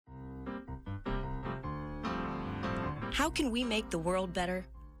How can we make the world better?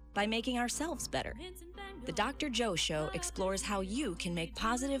 By making ourselves better. The Dr. Joe Show explores how you can make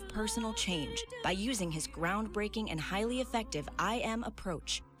positive personal change by using his groundbreaking and highly effective I Am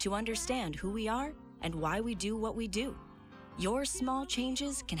approach to understand who we are and why we do what we do. Your small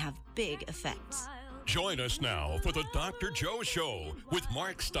changes can have big effects. Join us now for the Dr. Joe Show with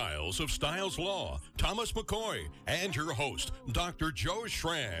Mark Stiles of Stiles Law, Thomas McCoy, and your host, Dr. Joe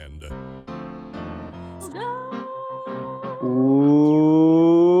Schrand.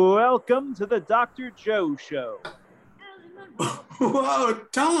 Welcome to the Dr. Joe Show. Whoa,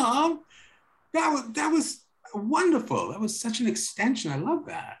 Tom, that was wonderful. That was such an extension. I love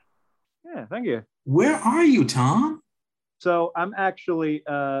that. Yeah, thank you. Where are you, Tom? So I'm actually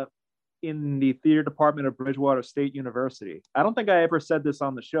in the theater department of Bridgewater State University. I don't think I ever said this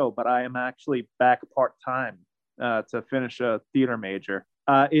on the show, but I am actually back part-time to finish a theater major.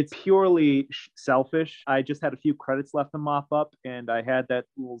 It's purely selfish. I just had a few credits left to mop up, and I had that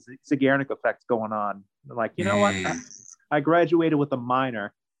little Zeigarnik effect going on. Like, you know what? I graduated with a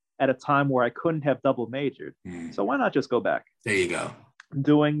minor at a time where I couldn't have double majored. So why not just go back? There you go. I'm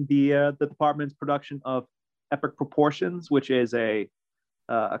doing the department's production of Epic Proportions, which is a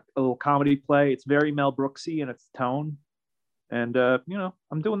little comedy play. It's very Mel Brooksy in its tone, and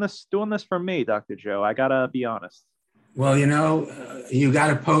I'm doing this for me, Dr. Joe. I gotta be honest. Well, you got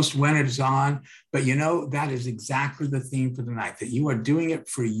to post when it's on, but that is exactly the theme for tonight, that you are doing it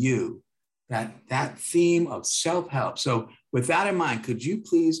for you, that theme of self-help. So with that in mind, could you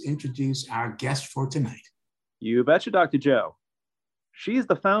please introduce our guest for tonight? You betcha, Dr. Joe. She's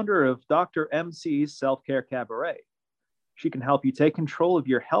the founder of Dr. MC's Self-Care Cabaret. She can help you take control of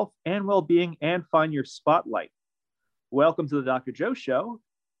your health and well-being and find your spotlight. Welcome to the Dr. Joe Show,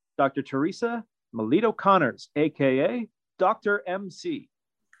 Dr. Theresa Melito-Conners, aka Dr. MC.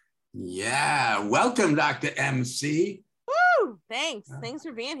 Yeah, welcome, Dr. MC. Woo! Thanks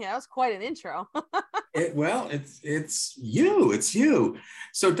for being here. That was quite an intro. It's you.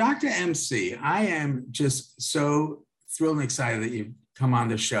 So, Dr. MC, I am just so thrilled and excited that you've come on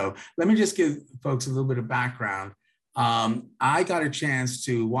the show. Let me just give folks a little bit of background. I got a chance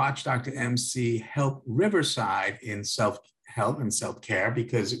to watch Dr. MC help Riverside in self-help and self-care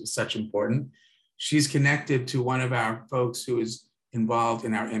because it was such important. She's connected to one of our folks who is involved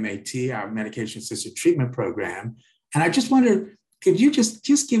in our MAT, our medication-assisted treatment program. And I just wondered, could you just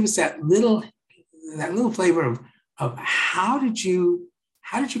give us that little flavor of how did you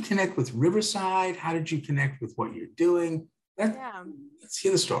connect with Riverside? How did you connect with what you're doing? Let's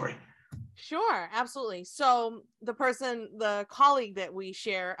hear the story. Sure, absolutely. So the colleague that we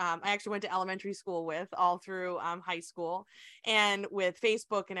share, I actually went to elementary school with all through high school, and with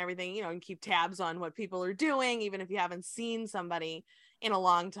Facebook and everything, you can keep tabs on what people are doing, even if you haven't seen somebody in a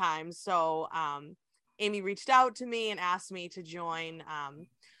long time. So Amy reached out to me and asked me to join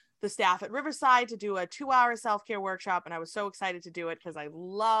the staff at Riverside to do a 2-hour self-care workshop. And I was so excited to do it because I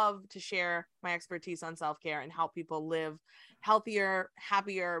love to share my expertise on self-care and help people live healthier,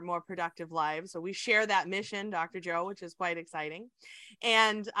 happier, more productive lives. So we share that mission, Dr. Joe, which is quite exciting.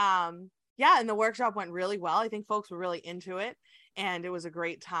 And and the workshop went really well. I think folks were really into it, and it was a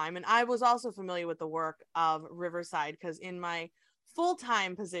great time. And I was also familiar with the work of Riverside because in my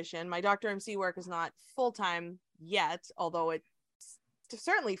full-time position, my Dr. MC work is not full-time yet, although it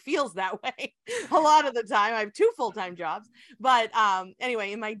certainly feels that way a lot of the time. I have 2 full-time jobs, but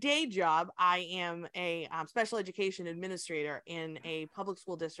anyway, in my day job, I am a special education administrator in a public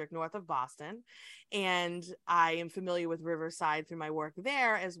school district north of Boston, and I am familiar with Riverside through my work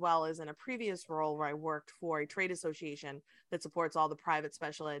there, as well as in a previous role where I worked for a trade association that supports all the private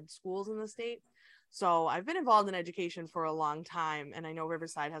special ed schools in the state. So I've been involved in education for a long time, and I know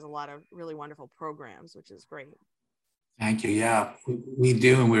Riverside has a lot of really wonderful programs, which is great. Thank you. Yeah, we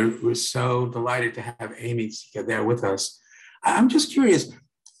do. And we're so delighted to have Amy there with us. I'm just curious,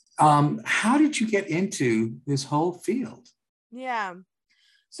 how did you get into this whole field? Yeah.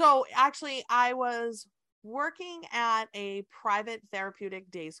 So actually, I was working at a private therapeutic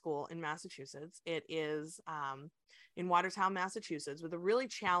day school in Massachusetts. It is in Watertown, Massachusetts, with a really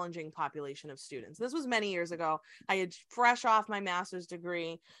challenging population of students. This was many years ago. I had fresh off my master's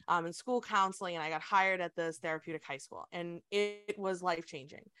degree in school counseling, and I got hired at this therapeutic high school, and it was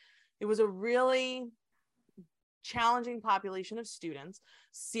life-changing. It was a really challenging population of students,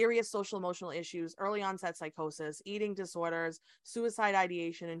 serious social emotional issues, early onset psychosis, eating disorders, suicide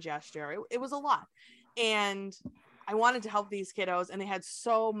ideation and gesture. It was a lot. And I wanted to help these kiddos, and they had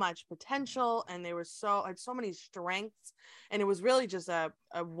so much potential, and they had so many strengths, and it was really just a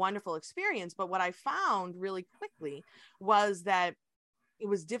wonderful experience. But what I found really quickly was that it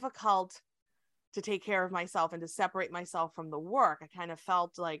was difficult to take care of myself and to separate myself from the work. I kind of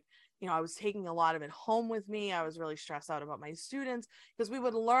felt like, I was taking a lot of it home with me. I was really stressed out about my students because we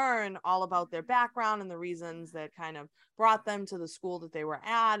would learn all about their background and the reasons that kind of brought them to the school that they were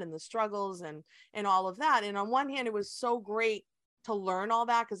at and the struggles and all of that. And on one hand, it was so great to learn all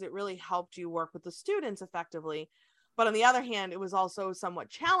that because it really helped you work with the students effectively. But on the other hand, it was also somewhat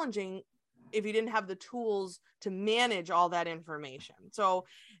challenging if you didn't have the tools to manage all that information. So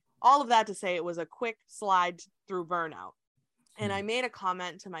all of that to say, it was a quick slide through burnout. And I made a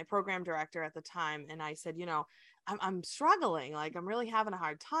comment to my program director at the time. And I said, I'm struggling. Like, I'm really having a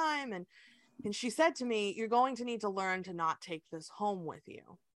hard time. And she said to me, you're going to need to learn to not take this home with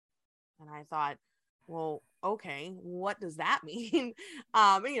you. And I thought, well, okay, what does that mean?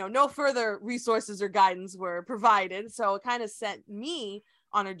 No further resources or guidance were provided. So it kind of sent me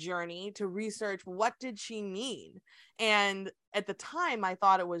on a journey to research, what did she mean? And at the time, I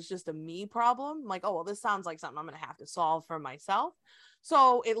thought it was just a me problem. Like, oh, well, this sounds like something I'm going to have to solve for myself.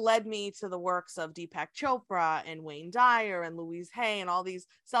 So it led me to the works of Deepak Chopra and Wayne Dyer and Louise Hay and all these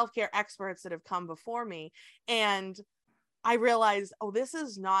self-care experts that have come before me. And I realized, oh, this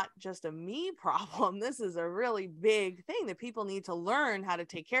is not just a me problem. This is a really big thing that people need to learn how to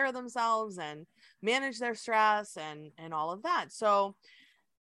take care of themselves and manage their stress and all of that. So,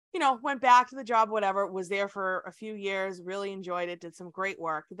 went back to the job, whatever, was there for a few years, really enjoyed it, did some great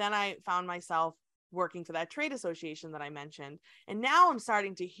work. Then I found myself working for that trade association that I mentioned. And now I'm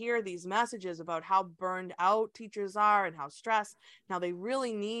starting to hear these messages about how burned out teachers are and how stressed. Now they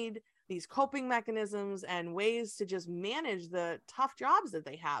really need these coping mechanisms and ways to just manage the tough jobs that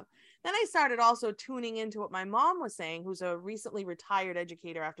they have. Then I started also tuning into what my mom was saying, who's a recently retired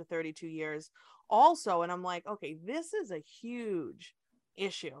educator after 32 years also. And I'm like, okay, this is a huge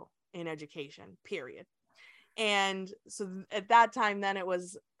issue in education, period. And so at that time, then it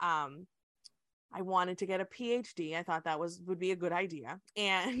was, I wanted to get a PhD. I thought that would be a good idea.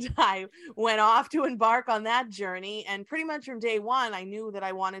 And I went off to embark on that journey. And pretty much from day one, I knew that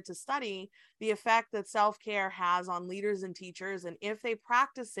I wanted to study the effect that self-care has on leaders and teachers. And if they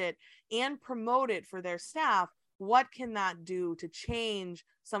practice it and promote it for their staff, what can that do to change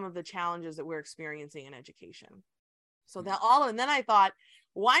some of the challenges that we're experiencing in education? So and then I thought,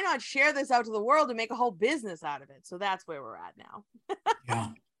 why not share this out to the world and make a whole business out of it? So that's where we're at now. Yeah.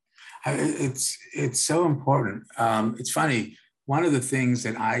 It's so important. It's funny. One of the things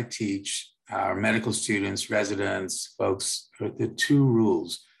that I teach our medical students, residents, folks, are the two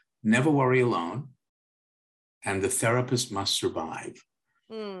rules: never worry alone, and the therapist must survive.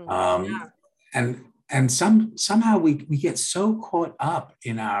 Yeah. And somehow we get so caught up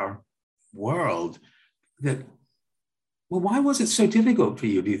in our world that, well, why was it so difficult for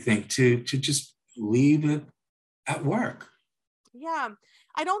you, do you think, to just leave it at work? Yeah,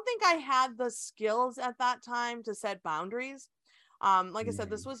 I don't think I had the skills at that time to set boundaries. Like I said,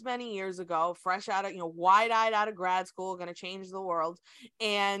 this was many years ago, fresh out of, wide-eyed out of grad school, going to change the world.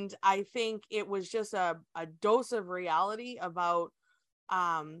 And I think it was just a dose of reality about,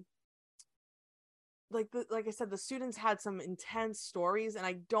 like I said, the students had some intense stories, and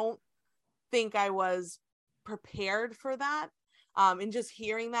I don't think I was prepared for that. And just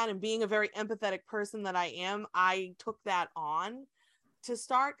hearing that and being a very empathetic person that I am, I took that on to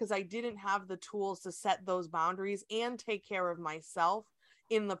start because I didn't have the tools to set those boundaries and take care of myself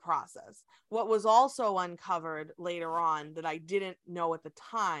in the process. What was also uncovered later on that I didn't know at the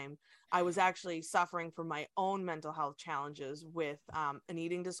time, I was actually suffering from my own mental health challenges with an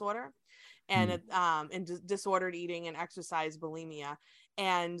eating disorder and disordered eating and exercise bulimia.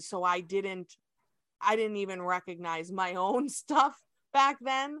 And so I didn't even recognize my own stuff back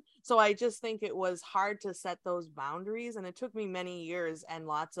then. So I just think it was hard to set those boundaries. And it took me many years and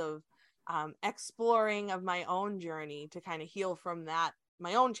lots of exploring of my own journey to kind of heal from that,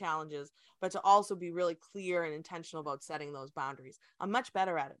 my own challenges, but to also be really clear and intentional about setting those boundaries. I'm much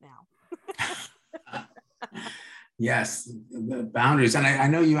better at it now. Yes, the boundaries. And I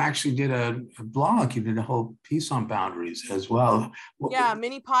know you actually did a blog. You did a whole piece on boundaries as well. Yeah,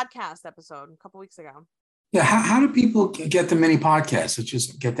 mini podcast episode a couple weeks ago. Yeah, how do people get the mini podcast? Let's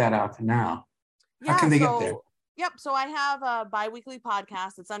just get that out for now. How can they get there? Yep. So I have a bi-weekly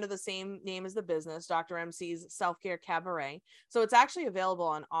podcast. It's under the same name as the business, Dr. MC's Self-Care Cabaret. So it's actually available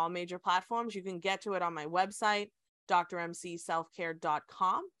on all major platforms. You can get to it on my website,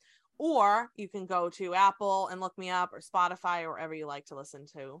 drmcselfcare.com, or you can go to Apple and look me up, or Spotify, or wherever you like to listen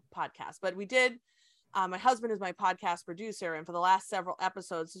to podcasts. But we did My husband is my podcast producer, and for the last several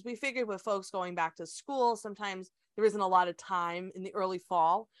episodes, as we figured with folks going back to school, sometimes there isn't a lot of time in the early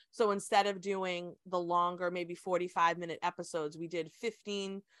fall. So instead of doing the longer, maybe 45-minute episodes, we did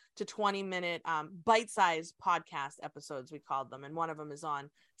 15 to 20-minute bite-sized podcast episodes, we called them. And one of them is on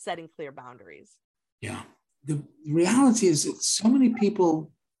setting clear boundaries. Yeah. The reality is that so many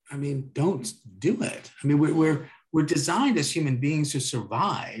people, I mean, don't do it. I mean, we're designed as human beings to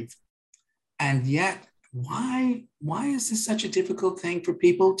survive. And yet, why is this such a difficult thing for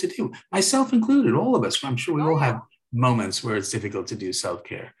people to do? Myself included, all of us. I'm sure we all have moments where it's difficult to do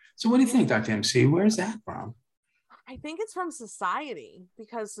self-care. So what do you think, Dr. MC? Where's that from? I think it's from society,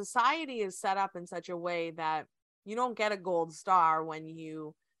 because society is set up in such a way that you don't get a gold star when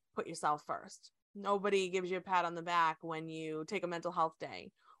you put yourself first. Nobody gives you a pat on the back when you take a mental health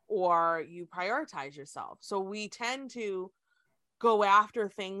day or you prioritize yourself. So we tend to go after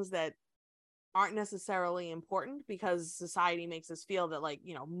things that aren't necessarily important because society makes us feel that, like,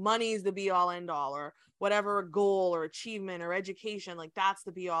 you know, money is the be all end all, or whatever goal or achievement or education, like that's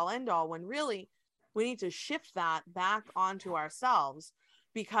the be all end all, when really we need to shift that back onto ourselves,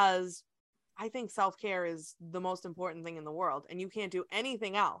 because I think self-care is the most important thing in the world, and you can't do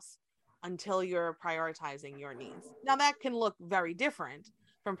anything else until you're prioritizing your needs. Now that can look very different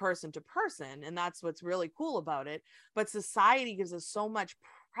from person to person, and that's what's really cool about it. But society gives us so much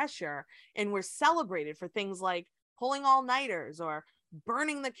pressure, and we're celebrated for things like pulling all-nighters or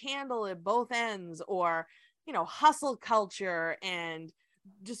burning the candle at both ends, or, you know, hustle culture and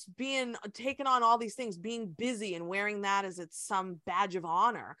just taking on all these things, being busy and wearing that as it's some badge of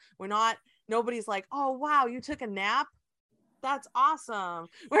honor. Nobody's like, oh wow, you took a nap, that's awesome.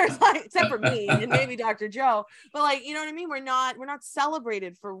 Whereas, like, except for me and maybe Dr. Joe, but, like, you know what I mean? We're not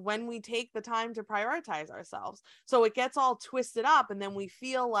celebrated for when we take the time to prioritize ourselves. So it gets all twisted up, and then we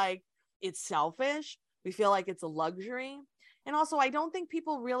feel like it's selfish. We feel like it's a luxury. And also, I don't think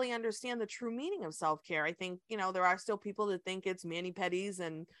people really understand the true meaning of self-care. I think, you know, there are still people that think it's mani-pedis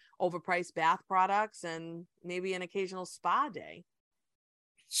and overpriced bath products and maybe an occasional spa day.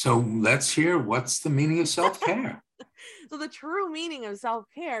 So let's hear, what's the meaning of self-care? So the true meaning of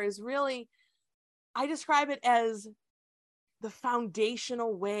self-care is really, I describe it as the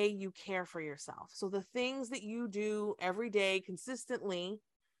foundational way you care for yourself. So the things that you do every day consistently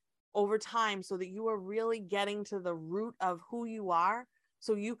over time, so that you are really getting to the root of who you are,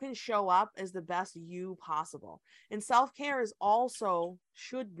 so you can show up as the best you possible. And self-care is also,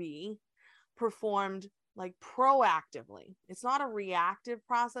 should be performed like proactively. It's not a reactive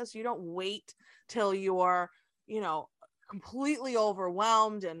process. You don't wait till you're, you know, completely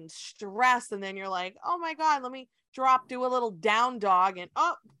overwhelmed and stressed, and then you're like, oh my God, let me do a little down dog, and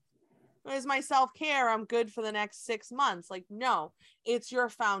oh, there's my self-care, I'm good for the next 6 months. Like, no, it's your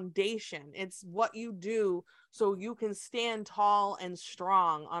foundation. It's what you do so you can stand tall and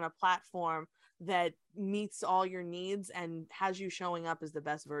strong on a platform that meets all your needs and has you showing up as the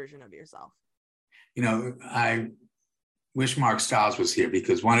best version of yourself. You know, I wish Mark Stiles was here,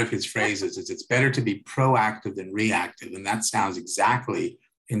 because one of his phrases is, it's better to be proactive than reactive. And that sounds exactly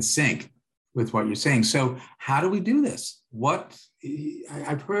in sync with what you're saying. So how do we do this?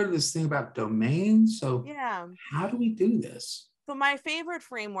 I've heard this thing about domains. So yeah, how do we do this? So my favorite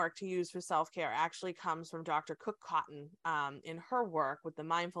framework to use for self-care actually comes from Dr. Cook Cotton in her work with the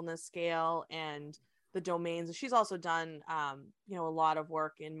mindfulness scale and the domains. She's also done, you know, a lot of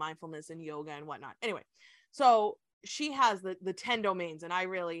work in mindfulness and yoga and whatnot. Anyway, so she has the 10 domains, and I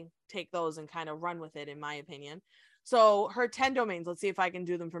really take those and kind of run with it, in my opinion. So her 10 domains, let's see if I can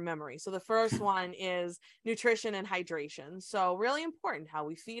do them from memory. So the first one is nutrition and hydration. So really important, how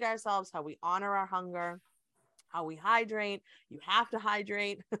we feed ourselves, how we honor our hunger, how we hydrate. You have to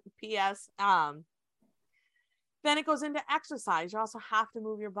hydrate. P.S. Then it goes into exercise. You also have to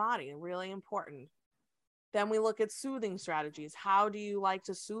move your body. Really important. Then we look at soothing strategies. How do you like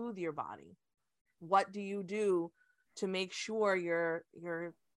to soothe your body? What do you do to make sure you're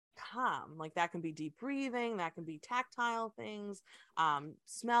calm? Like, that can be deep breathing, that can be tactile things,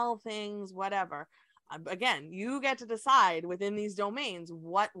 smell things, whatever. Again, you get to decide within these domains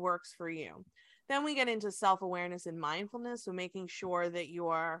what works for you. Then we get into self-awareness and mindfulness. So making sure that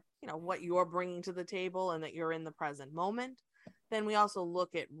you're, you know, what you're bringing to the table and that you're in the present moment. Then we also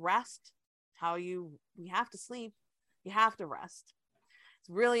look at rest, you have to sleep, you have to rest. It's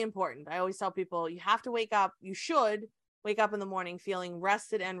really important. I always tell people, you should wake up in the morning feeling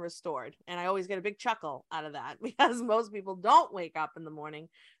rested and restored. And I always get a big chuckle out of that, because most people don't wake up in the morning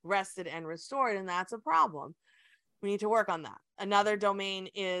rested and restored, and that's a problem. We need to work on that. Another domain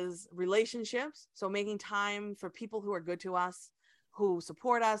is relationships. So making time for people who are good to us, who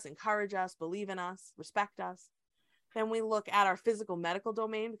support us, encourage us, believe in us, respect us. Then we look at our physical medical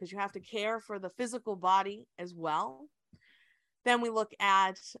domain, because you have to care for the physical body as well. Then we look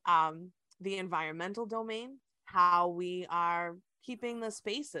at the environmental domain, how we are keeping the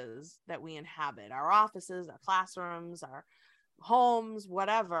spaces that we inhabit, our offices, our classrooms, our homes,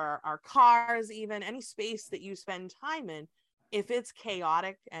 whatever, our cars, even any space that you spend time in. If it's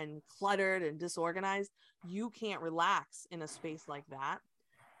chaotic and cluttered and disorganized, you can't relax in a space like that.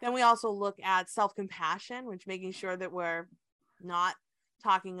 Then we also look at self-compassion, which making sure that we're not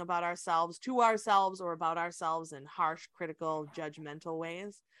talking about ourselves to ourselves or about ourselves in harsh, critical, judgmental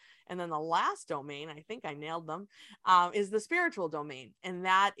ways. And then the last domain, I think I nailed them, is the spiritual domain. And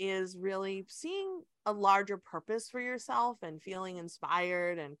that is really seeing a larger purpose for yourself and feeling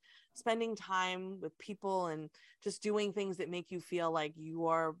inspired and spending time with people and just doing things that make you feel like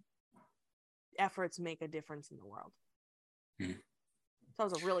your efforts make a difference in the world. Hmm. That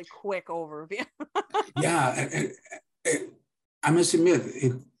was a really quick overview. Yeah. I must admit,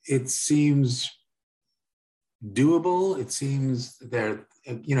 it seems doable. It seems there,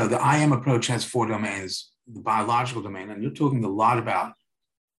 the I am approach has 4 domains, the biological domain, and you're talking a lot about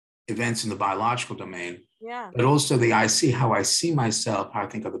events in the biological domain, but also the I see, how I see myself, how I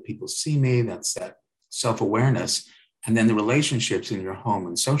think other people see me. That's that self-awareness. And then the relationships in your home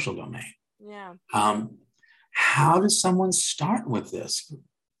and social domain. Yeah. How does someone start with this?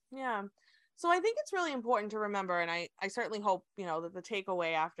 Yeah. So I think it's really important to remember, and I certainly hope, that the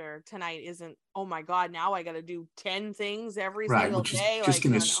takeaway after tonight isn't, oh my God, now I got to do 10 things every single day. Which is just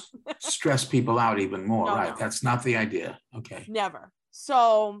going to stress people out even more, right? No. That's not the idea. Okay. Never.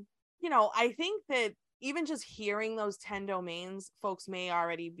 So, I think that even just hearing those 10 domains, folks may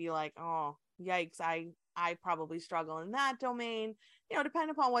already be like, oh, yikes, I probably struggle in that domain. Depending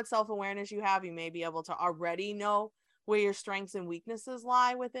upon what self-awareness you have, you may be able to already know where your strengths and weaknesses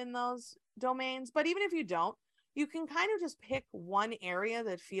lie within those domains. But even if you don't, you can kind of just pick one area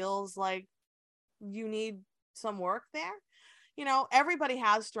that feels like you need some work there. Everybody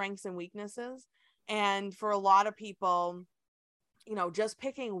has strengths and weaknesses. And for a lot of people, just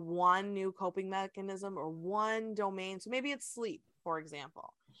picking one new coping mechanism or one domain. So maybe it's sleep, for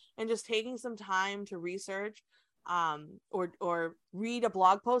example, and just taking some time to research or read a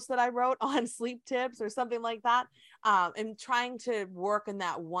blog post that I wrote on sleep tips or something like that. And trying to work in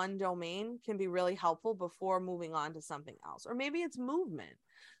that one domain can be really helpful before moving on to something else. Or maybe it's movement.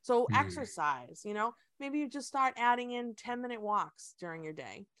 So exercise, maybe you just start adding in 10-minute walks during your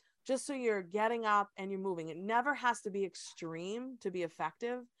day, just so you're getting up and you're moving. It never has to be extreme to be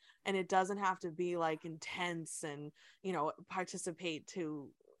effective. And it doesn't have to be like intense and, participate to,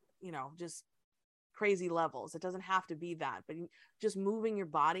 just crazy levels. It doesn't have to be that, but just moving your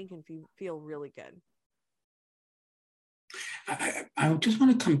body can feel really good. I just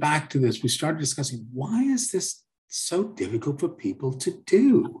want to come back to this. We started discussing, why is this so difficult for people to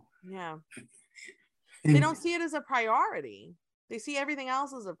do? Yeah. They don't see it as a priority. They see everything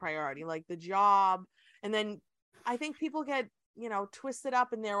else as a priority, like the job. And then I think people get, twisted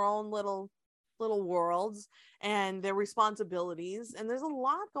up in their own little worlds and their responsibilities. And there's a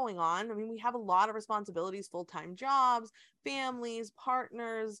lot going on. I mean, we have a lot of responsibilities, full-time jobs, families,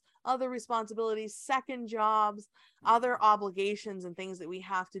 partners, other responsibilities, second jobs, other obligations and things that we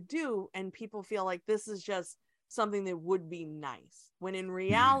have to do. And people feel like this is just something that would be nice, when in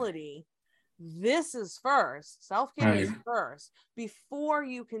reality, this is first. Self-care is first before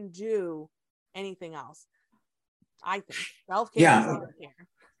you can do anything else. I think self-care is self-care.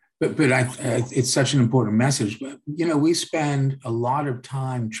 But it's such an important message. We spend a lot of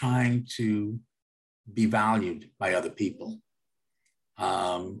time trying to be valued by other people.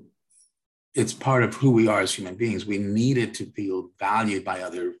 It's part of who we are as human beings. We needed to feel valued by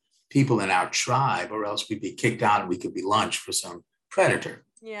other people in our tribe, or else we'd be kicked out and we could be lunch for some predator.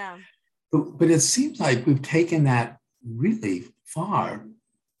 Yeah. But it seems like we've taken that really far.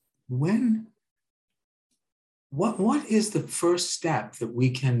 What is the first step that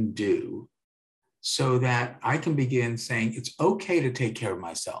we can do so that I can begin saying it's okay to take care of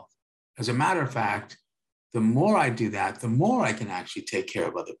myself? As a matter of fact, the more I do that, the more I can actually take care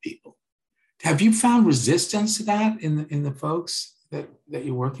of other people. Have you found resistance to that in the folks that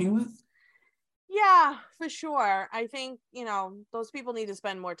you're working with? Yeah, for sure. I think, those people need to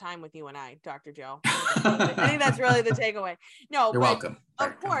spend more time with you and I, Dr. Joe. I think that's really the takeaway. No, you're welcome.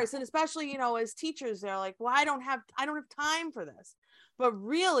 Of course. And especially, as teachers, they're like, well, I don't have time for this. But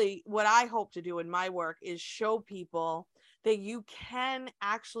really what I hope to do in my work is show people that you can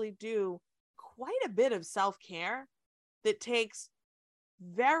actually do quite a bit of self-care that takes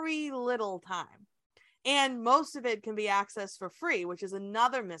very little time. And most of it can be accessed for free, which is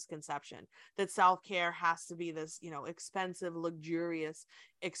another misconception, that self-care has to be this, expensive, luxurious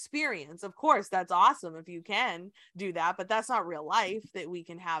experience. Of course, that's awesome if you can do that, but that's not real life, that we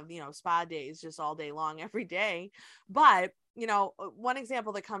can have, spa days just all day long, every day. But one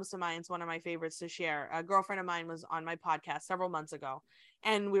example that comes to mind is one of my favorites to share. A girlfriend of mine was on my podcast several months ago,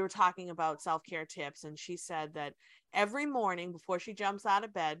 and we were talking about self-care tips. And she said that every morning before she jumps out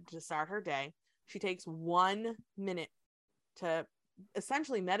of bed to start her day, she takes 1 minute to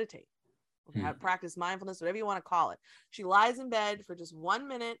essentially meditate, practice mindfulness, whatever you want to call it. She lies in bed for just 1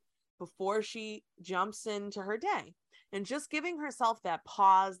 minute before she jumps into her day, and just giving herself that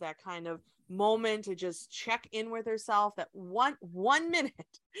pause, that kind of moment to just check in with herself, that one minute,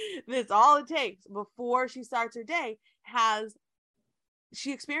 that's all it takes before she starts her day,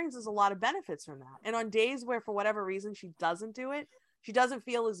 she experiences a lot of benefits from that. And on days where for whatever reason she doesn't do it, she doesn't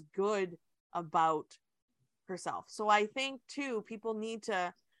feel as good about herself. So I think too, people need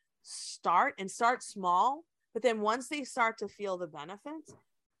to start small, but then once they start to feel the benefits,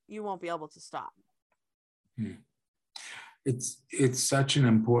 you won't be able to stop. It's such an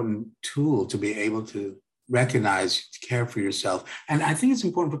important tool to be able to recognize, care for yourself. And I think it's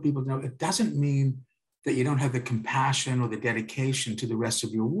important for people to know it doesn't mean that you don't have the compassion or the dedication to the rest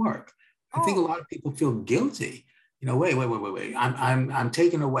of your work. I think a lot of people feel guilty. Wait. I'm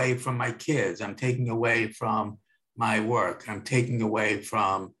taking away from my kids. I'm taking away from my work. I'm taking away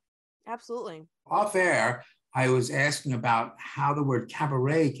from. Absolutely. Off air, I was asking about how the word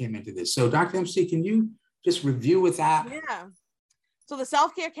cabaret came into this. So Dr. MC, can you just review with that? Yeah. So the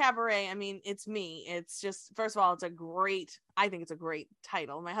self-care cabaret, it's me. It's just, first of all, I think it's a great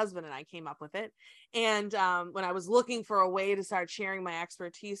title. My husband and I came up with it. And when I was looking for a way to start sharing my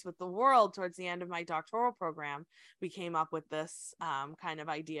expertise with the world towards the end of my doctoral program, we came up with this kind of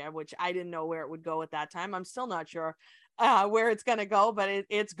idea, which I didn't know where it would go at that time. I'm still not sure where it's going to go, but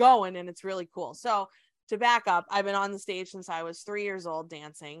it's going, and it's really cool. So to back up, I've been on the stage since I was 3 years old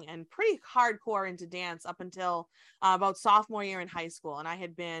dancing, and pretty hardcore into dance up until about sophomore year in high school. And I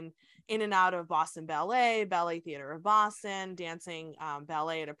had been in and out of Boston Ballet Theater of Boston, dancing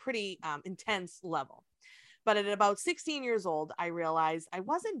ballet at a pretty intense level. But at about 16 years old, I realized I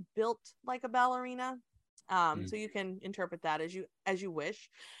wasn't built like a ballerina. So you can interpret that as you wish.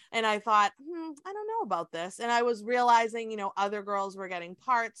 And I thought, I don't know about this. And I was realizing, other girls were getting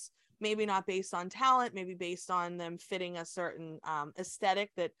parts, maybe not based on talent, maybe based on them fitting a certain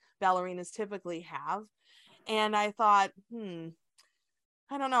aesthetic that ballerinas typically have. And I thought,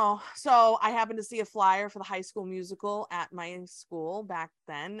 I don't know. So I happened to see a flyer for the High School Musical at my school back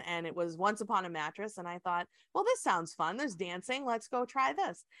then, and it was Once Upon a Mattress. And I thought, well, this sounds fun. There's dancing. Let's go try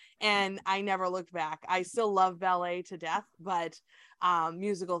this. And I never looked back. I still love ballet to death, but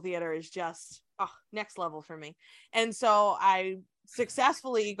musical theater is just next level for me. And so I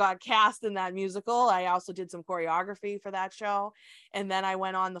successfully got cast in that musical. I also did some choreography for that show. And then I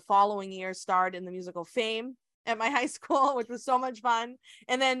went on the following year, starred in the musical Fame at my high school, which was so much fun.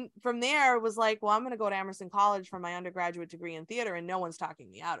 And then from there it was like, well, I'm going to go to Emerson College for my undergraduate degree in theater, and no one's talking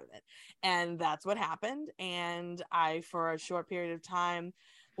me out of it. And that's what happened. And I, for a short period of time,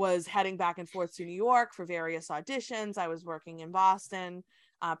 was heading back and forth to New York for various auditions. I was working in Boston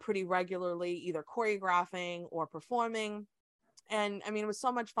pretty regularly, either choreographing or performing. And it was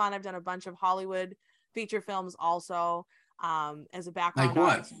so much fun. I've done a bunch of Hollywood feature films also as a background.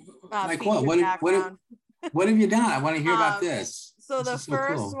 Like what? What have you done? I want to hear about this. So the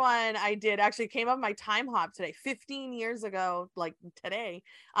first one I did actually came up my time hop today, 15 years ago, like today.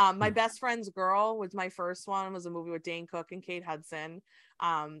 My Best Friend's Girl was my first one. It was a movie with Dane Cook and Kate Hudson.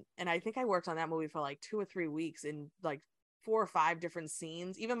 And I think I worked on that movie for like 2 or 3 weeks in like 4 or 5 different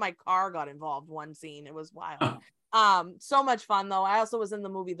scenes. Even my car got involved one scene. It was wild. So much fun though. I also was in the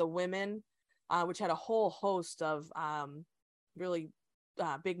movie The Women, which had a whole host of really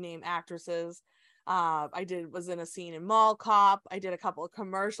big name actresses. I was in a scene in Mall Cop. I did a couple of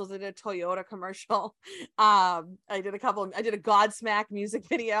commercials. I did a Toyota commercial. I did a Godsmack music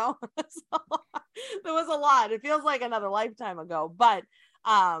video. So, there was a lot. It feels like another lifetime ago, but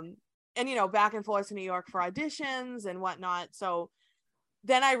and back and forth to New York for auditions and whatnot. So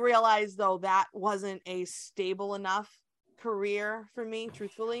then I realized though that wasn't a stable enough career for me,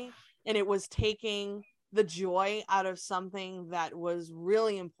 truthfully, and it was taking the joy out of something that was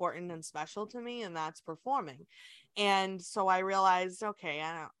really important and special to me, and that's performing. And so I realized, okay,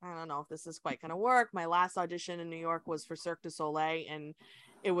 I don't know if this is quite going to work. My last audition in New York was for Cirque du Soleil, and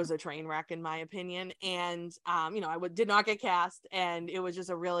it was a train wreck in my opinion. And I did not get cast, and it was just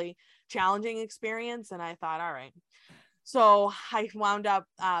a really challenging experience. And I thought, all right, So I wound up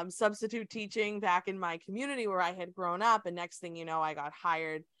substitute teaching back in my community where I had grown up. And next thing you know, I got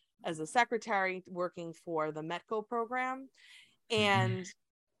hired as a secretary working for the METCO program. And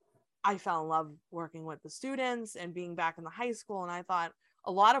I fell in love working with the students and being back in the high school. And I thought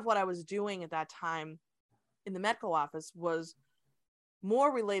a lot of what I was doing at that time in the METCO office was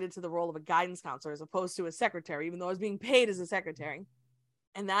more related to the role of a guidance counselor as opposed to a secretary, even though I was being paid as a secretary.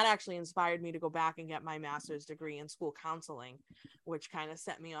 And that actually inspired me to go back and get my master's degree in school counseling, which kind of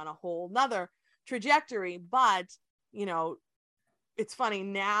set me on a whole nother trajectory. But, you know, it's funny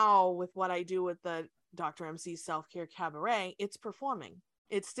now with what I do with the Dr. MC Self-Care Cabaret, it's performing.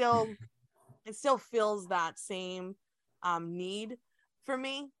 It still fills that same need for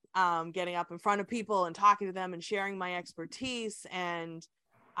me, getting up in front of people and talking to them and sharing my expertise. And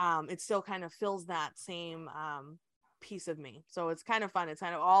it still kind of fills that same piece of me. So it's kind of fun. It's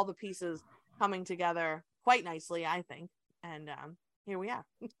kind of all the pieces coming together quite nicely, I think. And here we are.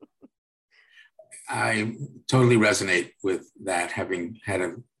 I totally resonate with that, having had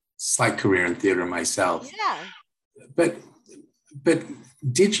a slight career in theater myself. Yeah. But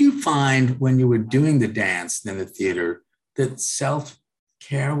did you find when you were doing the dance and the theater that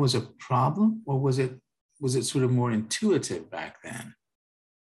self-care was a problem, or was it sort of more intuitive back then?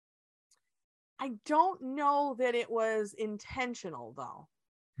 I don't know that it was intentional though.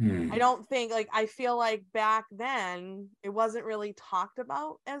 I don't think, like, I feel like back then it wasn't really talked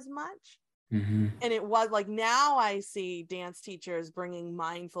about as much. And it was like, now I see dance teachers bringing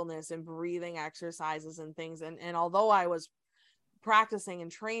mindfulness and breathing exercises and things. And although I was practicing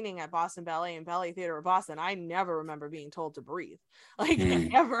and training at Boston Ballet and Ballet Theater of Boston, I never remember being told to breathe, like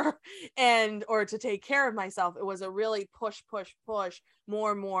ever, or to take care of myself. It was a really push,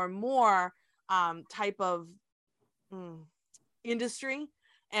 more type of industry.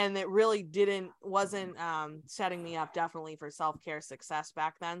 And it really wasn't setting me up definitely for self-care success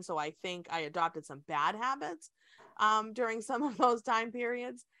back then. So I think I adopted some bad habits during some of those time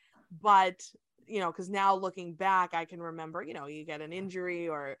periods. But, you know, because now looking back, I can remember, you know, you get an injury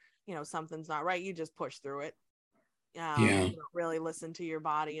or, you know, something's not right. You just push through it. You don't really listen to your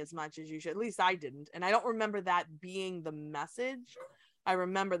body as much as you should. At least I didn't. And I don't remember that being the message. I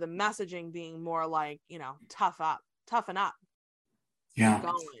remember the messaging being more like, you know, toughen up. Yeah.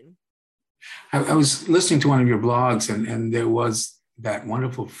 I was listening to one of your blogs, and there was that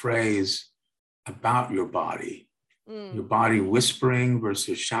wonderful phrase about your body whispering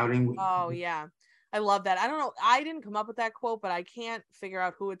versus shouting. Oh, yeah. I love that. I don't know. I didn't come up with that quote, but I can't figure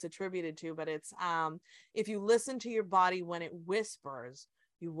out who it's attributed to. But it's if you listen to your body when it whispers,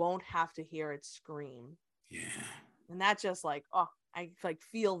 you won't have to hear it scream. Yeah. And that's just like, oh, I like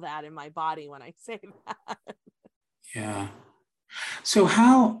feel that in my body when I say that. Yeah. So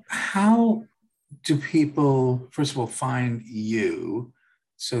how do people, first of all, find you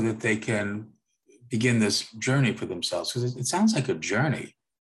so that they can begin this journey for themselves? Because it sounds like a journey.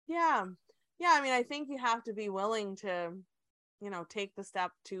 Yeah. Yeah. I mean, I think you have to be willing to, you know, take the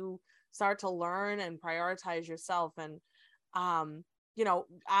step to start to learn and prioritize yourself. And, you know,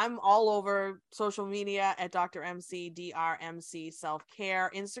 I'm all over social media at Dr. MC, DRMC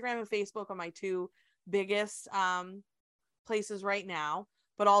Self-Care. Instagram and Facebook are my two biggest places right now,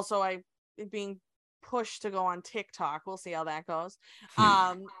 but also I being pushed to go on TikTok. We'll see how that goes.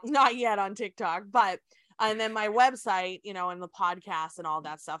 Not yet on TikTok, but and then my website, you know, and the podcast and all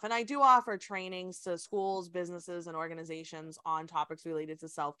that stuff. And I do offer trainings to schools, businesses, and organizations on topics related to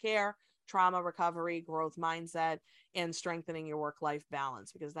self-care, trauma recovery, growth mindset, and strengthening your work-life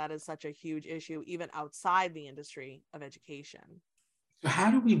balance, because that is such a huge issue even outside the industry of education. So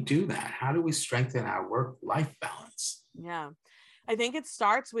how do we do that? How do we strengthen our work-life balance? Yeah, I think it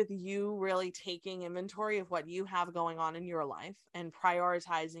starts with you really taking inventory of what you have going on in your life and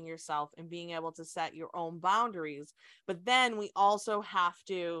prioritizing yourself and being able to set your own boundaries. But then the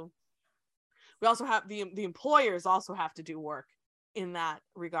employers also have to do work in that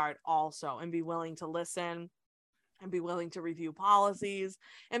regard also, and be willing to listen and be willing to review policies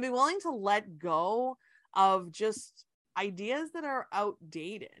and be willing to let go of just ideas that are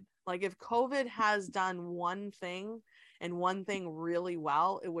outdated. Like if COVID has done one thing and one thing really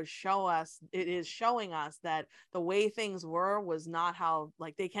well, it is showing us that the way things was not how,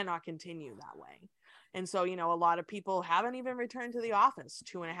 like, they cannot continue that way. And so, you know, a lot of people haven't even returned to the office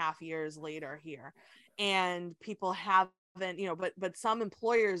 2.5 years later here. And people haven't, you know, but some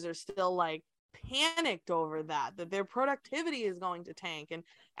employers are still like panicked over that their productivity is going to tank. And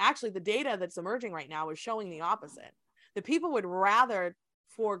actually the data that's emerging right now is showing the opposite. The people would rather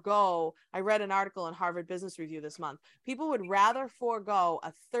forego, I read an article in Harvard Business Review this month, people would rather forego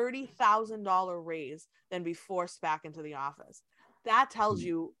a $30,000 raise than be forced back into the office. That tells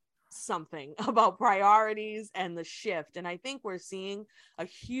you something about priorities and the shift. And I think we're seeing a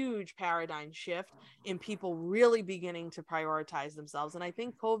huge paradigm shift in people really beginning to prioritize themselves. And I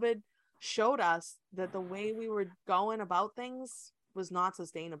think COVID showed us that the way we were going about things was not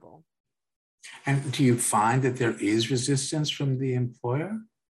sustainable. And do you find that there is resistance from the employer?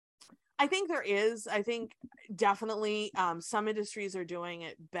 I think there is. I think definitely some industries are doing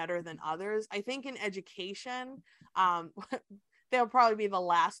it better than others. I think in education, they'll probably be the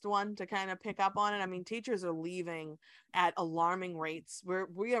last one to kind of pick up on it. I mean, teachers are leaving at alarming rates.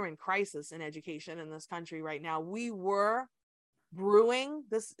 We are in crisis in education in this country right now. We were brewing,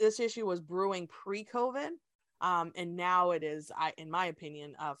 this issue was brewing pre-COVID. And now it is, in my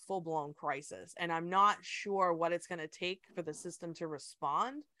opinion, a full-blown crisis. And I'm not sure what it's going to take for the system to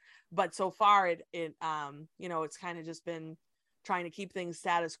respond. But so far, it's kind of just been trying to keep things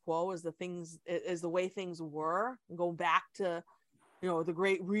status quo as the way things were, and go back to, the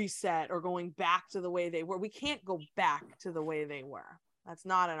Great Reset, or going back to the way they were. We can't go back to the way they were. That's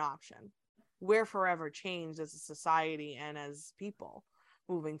not an option. We're forever changed as a society and as people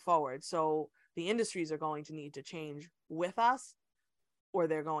moving forward. So the industries are going to need to change with us, or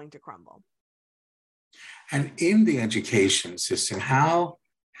they're going to crumble. And in the education system, how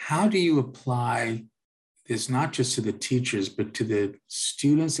do you apply this not just to the teachers, but to the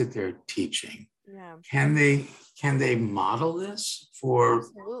students that they're teaching? Yeah. Can they model this for?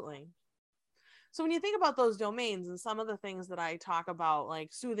 Absolutely. So when you think about those domains and some of the things that I talk about, like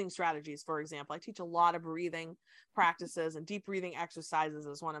soothing strategies, for example, I teach a lot of breathing practices, and deep breathing exercises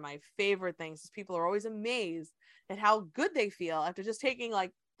is one of my favorite things. People are always amazed at how good they feel after just taking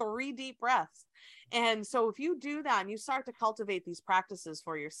like 3 deep breaths. And so if you do that and you start to cultivate these practices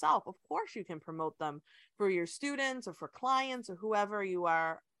for yourself, of course you can promote them for your students or for clients or whoever you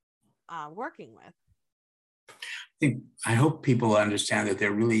are working with. I hope people understand that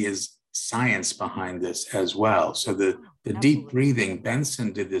there really is science behind this as well. So the deep breathing,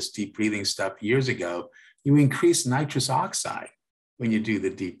 Benson did this deep breathing stuff years ago. You increase nitrous oxide when you do the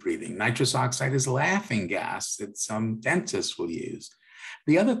deep breathing. Nitrous oxide is laughing gas that some dentists will use.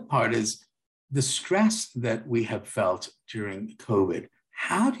 The other part is the stress that we have felt during COVID.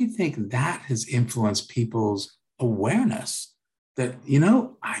 How do you think that has influenced people's awareness that,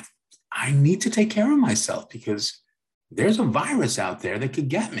 I need to take care of myself because there's a virus out there that could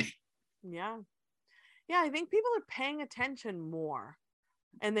get me? Yeah. I think people are paying attention more,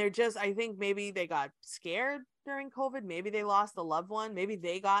 and I think maybe they got scared during COVID. Maybe they lost a loved one. Maybe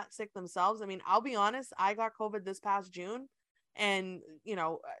they got sick themselves. I mean, I'll be honest, I got COVID this past June, and,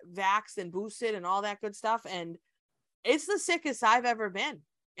 vaxxed and boosted and all that good stuff. And it's the sickest I've ever been.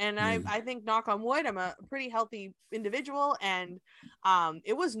 And I think, knock on wood, I'm a pretty healthy individual, and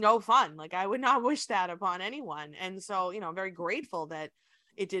it was no fun. Like, I would not wish that upon anyone. And so, I'm very grateful that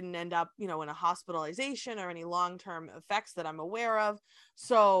it didn't end up, in a hospitalization or any long-term effects that I'm aware of.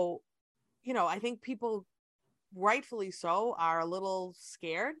 So, I think people, rightfully so, are a little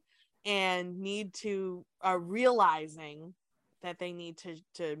scared and need to realizing that they need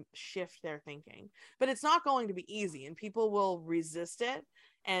to shift their thinking. But it's not going to be easy, and people will resist it.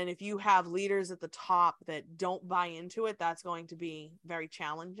 And if you have leaders at the top that don't buy into it, that's going to be very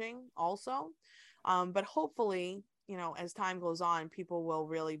challenging also. But hopefully, as time goes on, people will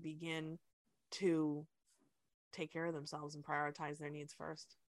really begin to take care of themselves and prioritize their needs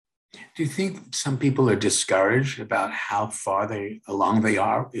first. Do you think some people are discouraged about how far along they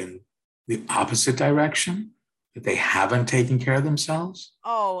are in the opposite direction, that they haven't taken care of themselves?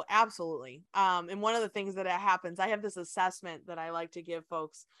 Oh, absolutely. And one of the things that happens, I have this assessment that I like to give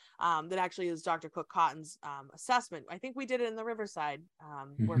folks that actually is Dr. Cook Cotton's assessment. I think we did it in the Riverside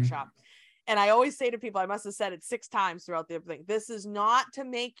workshop. And I always say to people, I must have said it 6 times throughout the thing, this is not to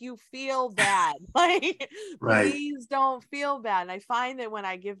make you feel bad. Like, right. Please don't feel bad. And I find that when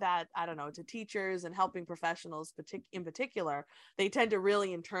I give that, to teachers and helping professionals in particular, they tend to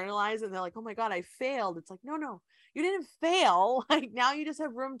really internalize it. And they're like, oh my God, I failed. It's like, no, you didn't fail. Like, now you just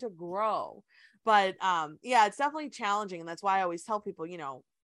have room to grow. But it's definitely challenging. And that's why I always tell people,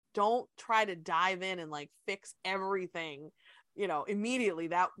 don't try to dive in and like fix everything immediately.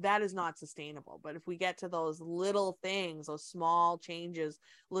 That is not sustainable. But if we get to those little things, those small changes,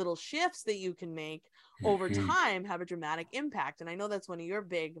 little shifts that you can make over time, have a dramatic impact. And I know that's one of your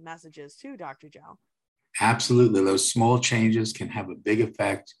big messages too, Dr. Joe. Absolutely. Those small changes can have a big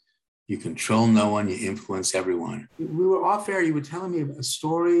effect You control no one, you influence everyone. We were off air, you were telling me a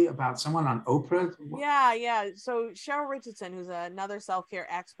story about someone on Oprah. Yeah. So Cheryl Richardson, who's another self-care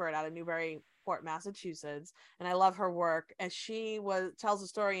expert out of Newburyport, Massachusetts, and I love her work. And she tells a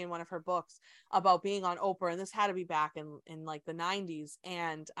story in one of her books about being on Oprah, and this had to be back in like the 90s.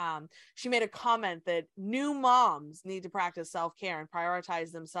 And she made a comment that new moms need to practice self-care and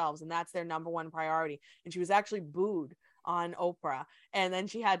prioritize themselves, and that's their number one priority. And she was actually booed on Oprah, and then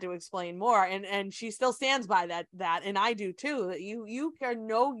she had to explain more, and she still stands by that, and I do too, that you are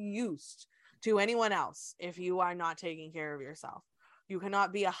no use to anyone else if you are not taking care of yourself. You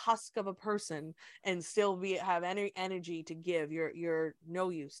cannot be a husk of a person and still have any energy to give. You're no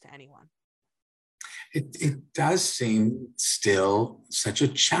use to anyone. It does seem still such a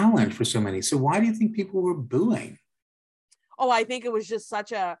challenge for so many. So why do you think people were booing? Oh, I think it was just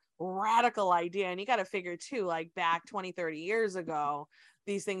such a radical idea. And you got to figure too, like back 20, 30 years ago,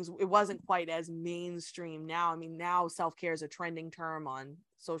 these things, it wasn't quite as mainstream now. I mean, now self-care is a trending term on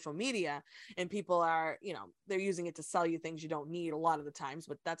social media, and people are, they're using it to sell you things you don't need a lot of the times,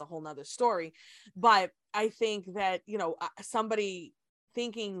 but that's a whole nother story. But I think that, somebody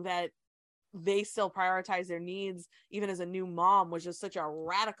thinking that they still prioritize their needs even as a new mom was just such a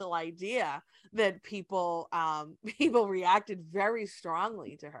radical idea that people reacted very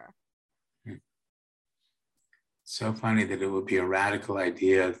strongly to her. So funny that it would be a radical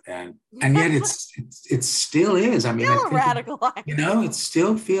idea then, and yet it still is. I mean, still a radical idea. It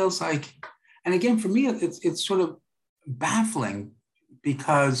still feels like, and again, for me, it's sort of baffling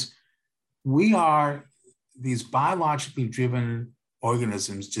because we are these biologically driven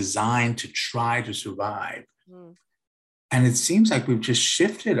organisms designed to try to survive. And it seems like we've just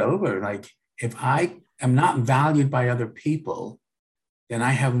shifted over. Like, if I am not valued by other people, then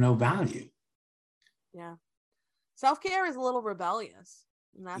I have no value. Yeah. Self-care is a little rebellious,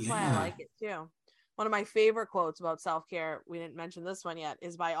 and that's why I like it too. One of my favorite quotes about self-care, we didn't mention this one yet,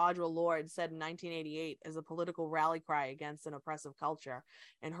 is by Audre Lorde, said in 1988 as a political rally cry against an oppressive culture.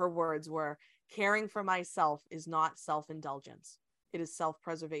 And her words were, "Caring for myself is not self-indulgence. It is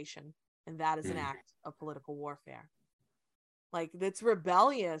self-preservation, and that is an act of political warfare." Like, it's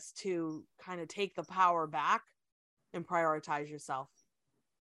rebellious to kind of take the power back and prioritize yourself.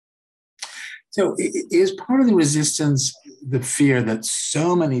 So is part of the resistance the fear that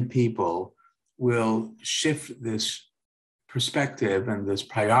so many people will shift this perspective and this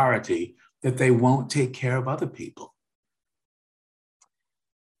priority that they won't take care of other people?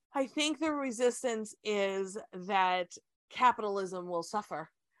 I think the resistance is that capitalism will suffer,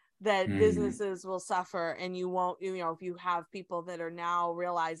 that businesses will suffer, and you won't, if you have people that are now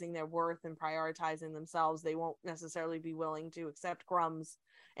realizing their worth and prioritizing themselves, they won't necessarily be willing to accept crumbs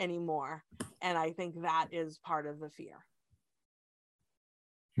anymore. And I think that is part of the fear.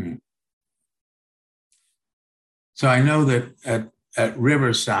 So I know that at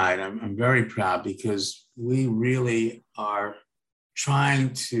Riverside, I'm very proud because we really are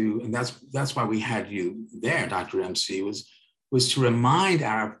trying to, and that's why we had you there, Dr. MC, was to remind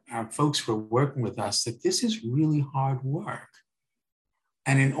our folks who are working with us that this is really hard work.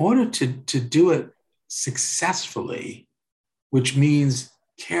 And in order to do it successfully, which means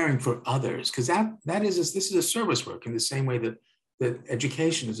caring for others, because this is a service work in the same way that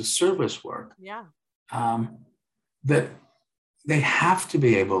education is a service work. Yeah. That they have to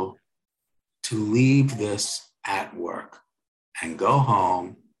be able to leave this at work and go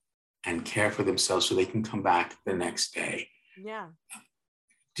home and care for themselves so they can come back the next day. Yeah.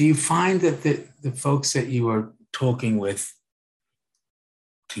 Do you find that the folks that you are talking with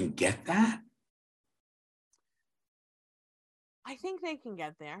can get that? I think they can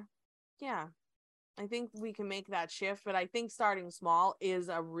get there. Yeah. I think we can make that shift, but I think starting small is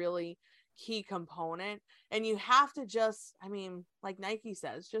a really key component. And you have to just, like Nike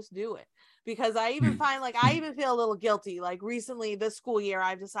says, just do it. Because I even find, I even feel a little guilty. Like recently this school year,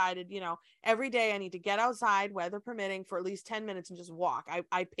 I've decided, every day I need to get outside, weather permitting, for at least 10 minutes and just walk.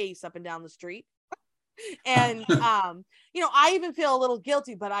 I pace up and down the street. And, I even feel a little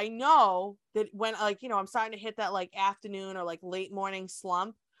guilty, but I know that when, I'm starting to hit that afternoon or late morning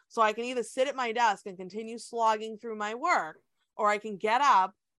slump. So I can either sit at my desk and continue slogging through my work, or I can get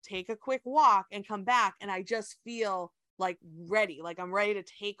up, take a quick walk, and come back. And I just feel ready, I'm ready to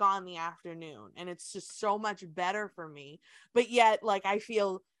take on the afternoon. And it's just so much better for me. But yet, I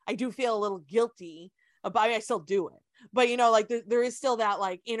do feel a little guilty about it. I still do it. But, there is still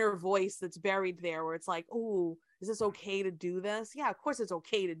that inner voice that's buried there where it's oh, is this okay to do this? Yeah, of course it's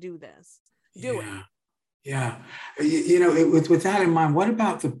okay to do this. Do it. Yeah. With that in mind, what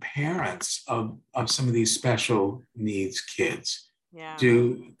about the parents of some of these special needs kids? Yeah.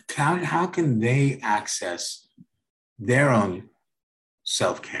 How can they access their own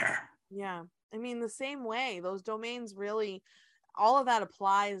self-care? Yeah. I mean, the same way, those domains really, all of that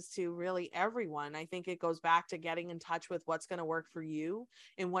applies to really everyone. I think it goes back to getting in touch with what's going to work for you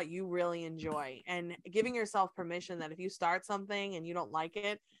and what you really enjoy, and giving yourself permission that if you start something and you don't like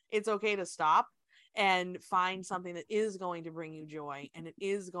it, it's okay to stop and find something that is going to bring you joy and it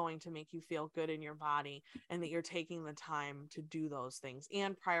is going to make you feel good in your body, and that you're taking the time to do those things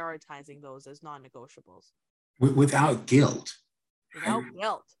and prioritizing those as non-negotiables. Without guilt. Without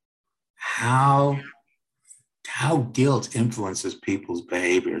guilt. How guilt influences people's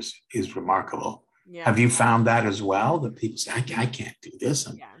behaviors is remarkable. Yeah. Have you found that as well? That people say, I can't do this.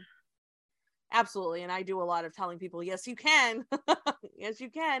 Yeah. Absolutely. And I do a lot of telling people, yes, you can. Yes, you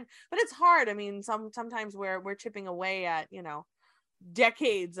can. But it's hard. I mean, sometimes we're chipping away at,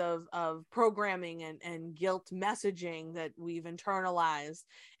 decades of programming and guilt messaging that we've internalized.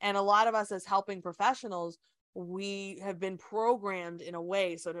 And a lot of us as helping professionals, we have been programmed in a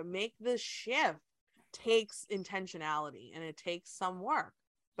way. So to make this shift takes intentionality and it takes some work,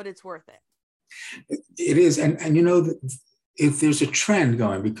 but it's worth it. It is. And if there's a trend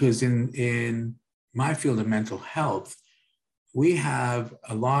going, because in my field of mental health, we have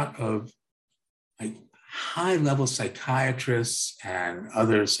a lot of high-level psychiatrists and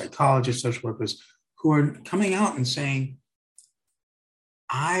other psychologists, social workers who are coming out and saying,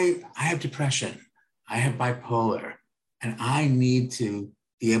 I have depression, I have bipolar, and I need to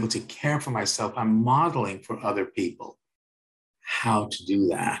be able to care for myself. I'm modeling for other people how to do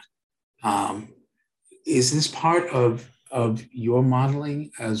that. Is this part of your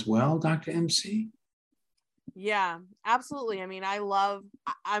modeling as well, Dr. MC? Yeah, absolutely. I mean,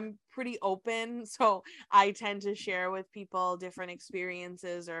 I'm pretty open, so I tend to share with people different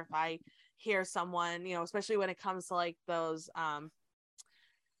experiences, or if I hear someone, especially when it comes to like those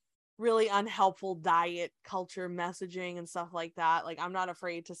really unhelpful diet culture messaging and stuff like that. Like, I'm not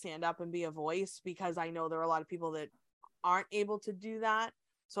afraid to stand up and be a voice, because I know there are a lot of people that aren't able to do that.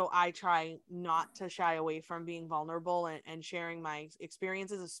 So I try not to shy away from being vulnerable and sharing my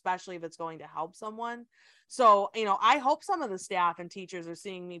experiences, especially if it's going to help someone. So, I hope some of the staff and teachers are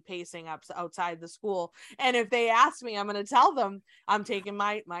seeing me pacing up outside the school. And if they ask me, I'm going to tell them I'm taking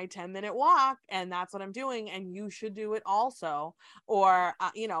my 10-minute walk, and that's what I'm doing. And you should do it also. Or,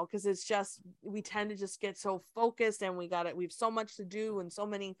 because it's just, we tend to just get so focused, and we have so much to do and so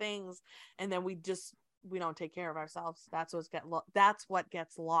many things. And then we don't take care of ourselves. That's what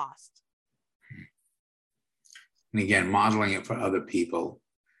gets lost. And again, modeling it for other people,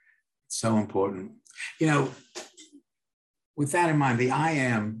 it's so important. With that in mind, the I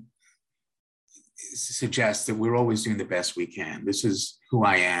am suggests that we're always doing the best we can. This is who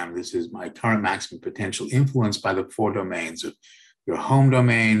I am. This is my current maximum potential, influenced by the 4 domains of your home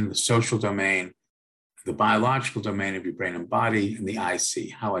domain, the social domain, the biological domain of your brain and body, and the I see,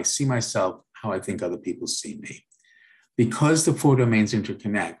 how I see myself, how I think other people see me. Because the 4 domains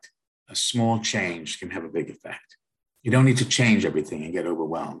interconnect, a small change can have a big effect. You don't need to change everything and get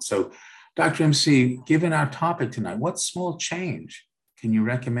overwhelmed. So, Dr. MC, given our topic tonight, what small change can you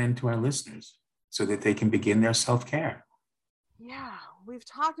recommend to our listeners so that they can begin their self-care? Yeah, we've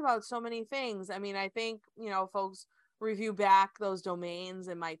talked about so many things. I mean, I think, folks review back those domains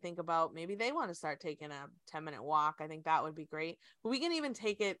and might think about maybe they want to start taking a 10-minute walk. I think that would be great. But we can even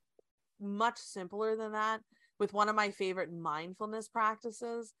take it much simpler than that with one of my favorite mindfulness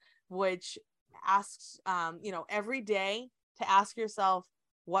practices, which asks, every day to ask yourself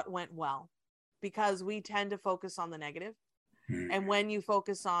what went well, because we tend to focus on the negative. And when you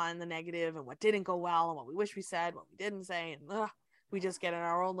focus on the negative and what didn't go well and what we wish we said, what we didn't say, and we just get in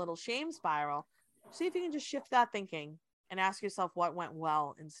our own little shame spiral. See if you can just shift that thinking and ask yourself what went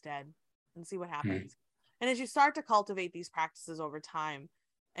well instead, and see what happens. And as you start to cultivate these practices over time,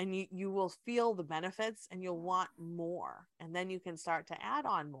 and you will feel the benefits, and you'll want more, and then you can start to add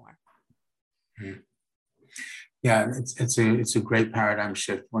on more. Yeah, it's a great paradigm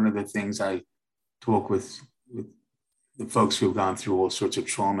shift. One of the things I talk with the folks who have gone through all sorts of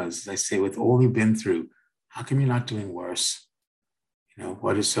traumas, I say, with all you've been through, how come you're not doing worse?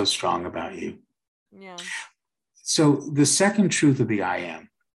 What is so strong about you? Yeah. So the second truth of the I am,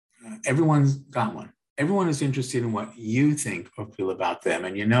 everyone's got one. Everyone is interested in what you think or feel about them.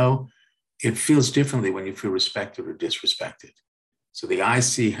 And it feels differently when you feel respected or disrespected. So the I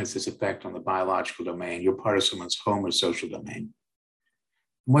see has this effect on the biological domain. You're part of someone's home or social domain.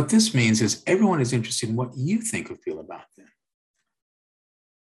 What this means is everyone is interested in what you think or feel about them,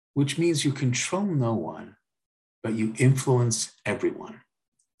 which means you control no one, but you influence everyone.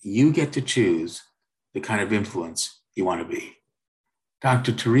 You get to choose the kind of influence you want to be.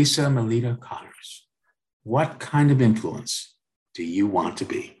 Dr. Theresa Melito-Conners, what kind of influence do you want to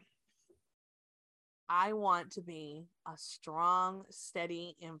be? I want to be a strong,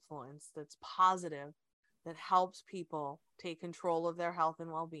 steady influence that's positive, that helps people take control of their health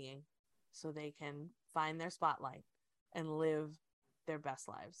and well-being so they can find their spotlight and live their best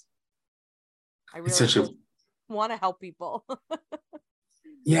lives. I really want to help people.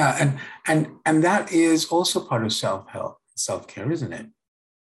 Yeah, and that is also part of self-help, self-care, isn't it?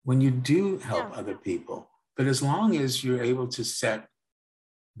 When you do help other people, but as long as you're able to set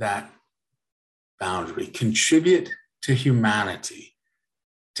that boundary, contribute to humanity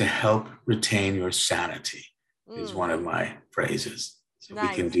to help retain your sanity is one of my phrases. So we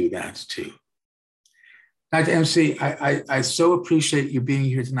can do that too. Dr. MC, I so appreciate you being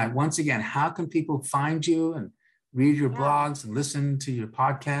here tonight. Once again, how can people find you and read your blogs and listen to your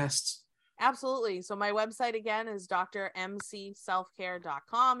podcasts? Absolutely. So my website again is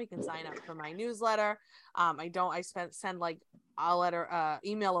drmcselfcare.com. You can sign up for my newsletter. I send like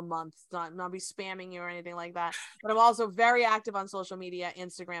email a month. Not be spamming you or anything like that. But I'm also very active on social media,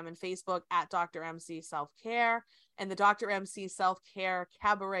 Instagram and Facebook at Dr. MC Self-Care. And the Dr. MC Self-Care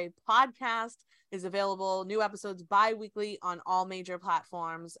Cabaret podcast is available. New episodes bi-weekly on all major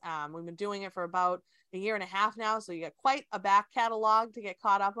platforms. We've been doing it for about a year and a half now, so you get quite a back catalog to get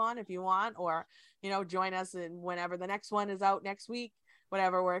caught up on if you want, or join us whenever the next one is out next week,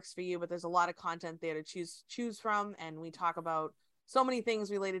 whatever works for you. But there's a lot of content there to choose from, and we talk about so many things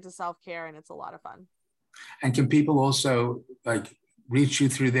related to self-care, and it's a lot of fun. And can people also reach you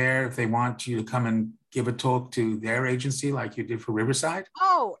through there if they want you to come and give a talk to their agency like you did for Riverside?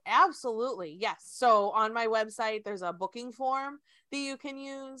 Oh, absolutely. Yes. So on my website, there's a booking form that you can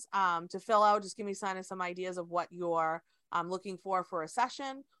use to fill out. Just give me some ideas of what you're looking for a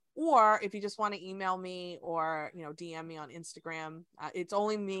session. Or if you just want to email me or, DM me on Instagram, it's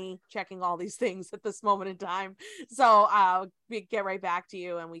only me checking all these things at this moment in time. So I'll get right back to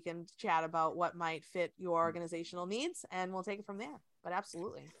you and we can chat about what might fit your organizational needs and we'll take it from there. But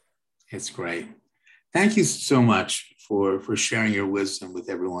absolutely. It's great. Thank you so much for sharing your wisdom with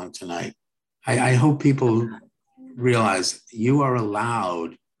everyone tonight. I hope people realize you are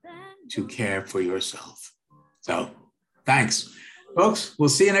allowed to care for yourself. So thanks. Folks, we'll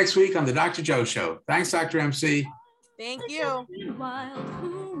see you next week on the Dr. Joe Show. Thanks, Dr. MC. Thank you.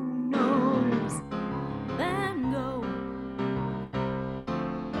 Who knows? Then go.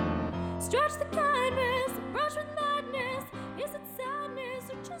 Stretch the